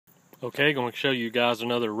Okay, going to show you guys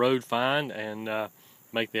another road find and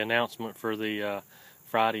make the announcement for the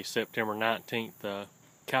Friday, September 19th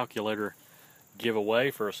calculator giveaway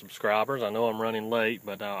for subscribers. I know I'm running late,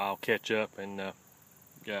 but I'll catch up and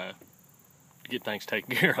get things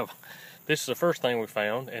taken care of. This is the first thing we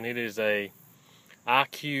found, and it is a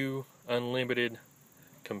iQ Unlimited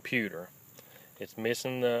computer. It's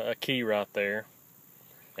missing a key right there,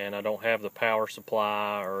 and I don't have the power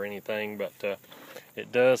supply or anything, but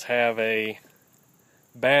it does have a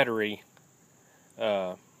battery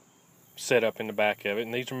set up in the back of it,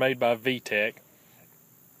 and these are made by VTech.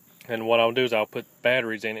 And what I'll do is I'll put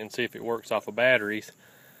batteries in it and see if it works off of batteries,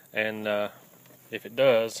 and if it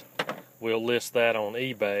does, we'll list that on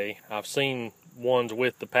eBay. I've seen ones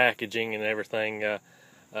with the packaging and everything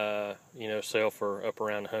sell for up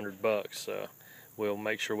around $100. We'll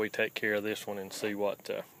make sure we take care of this one and see what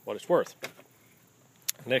it's worth.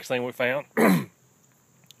 Next thing we found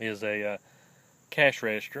is a cash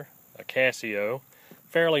register, a Casio,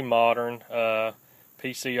 fairly modern,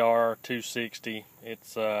 PCR 260.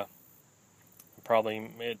 It's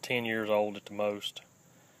probably 10 years old at the most.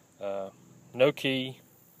 No key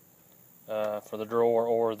for the drawer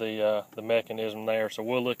or the mechanism there, so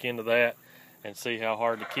we'll look into that and see how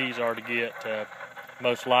hard the keys are to get.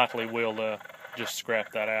 Most likely we'll just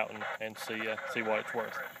scrap that out and see what it's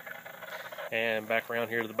worth. And back around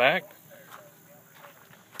here to the back,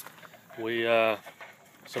 we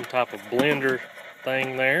some type of blender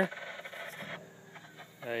thing there,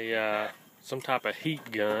 some type of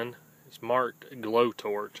heat gun. It's marked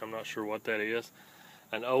Glowtorch. I'm not sure what that is.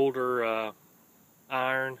 An older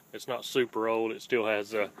iron. It's not super old. It still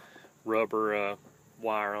has a rubber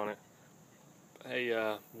wire on it.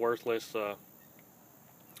 A worthless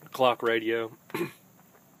clock radio.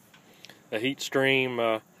 A heat stream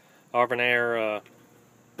Arvinair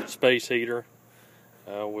space heater.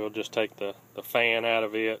 We'll just take the fan out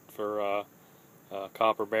of it for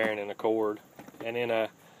copper bearing and a cord. And then a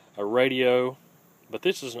radio, but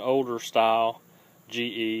this is an older style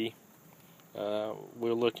GE.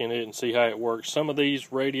 We'll look in it and see how it works. Some of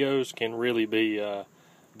these radios can really be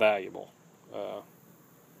valuable, a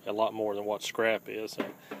lot more than what scrap is. So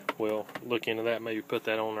we'll look into that, maybe put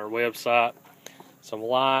that on our website. Some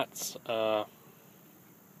lights, not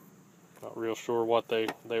real sure what they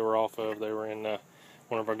were off of. They were in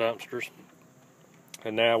one of our dumpsters.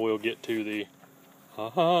 And now we'll get to the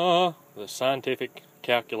scientific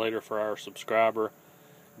calculator for our subscriber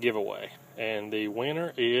giveaway. And the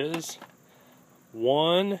winner is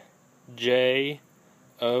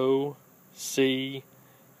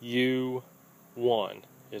 1JOCU1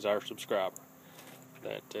 is our subscriber.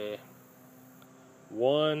 That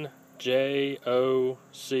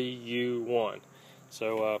 1JOCU1.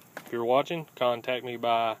 So if you're watching, contact me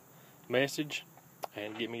by message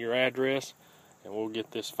and get me your address, and we'll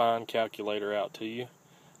get this fine calculator out to you,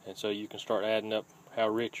 and so you can start adding up how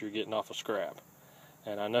rich you're getting off of scrap.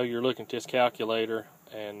 And I know you're looking at this calculator,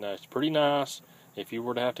 and it's pretty nice. If you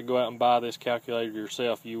were to have to go out and buy this calculator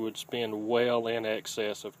yourself, you would spend well in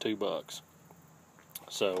excess of $2.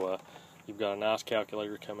 So you've got a nice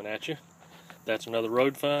calculator coming at you. That's another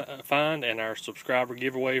road find and our subscriber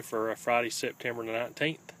giveaway for Friday, September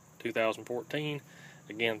 19th, 2014.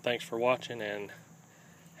 Again, thanks for watching, and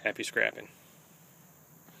happy scrapping.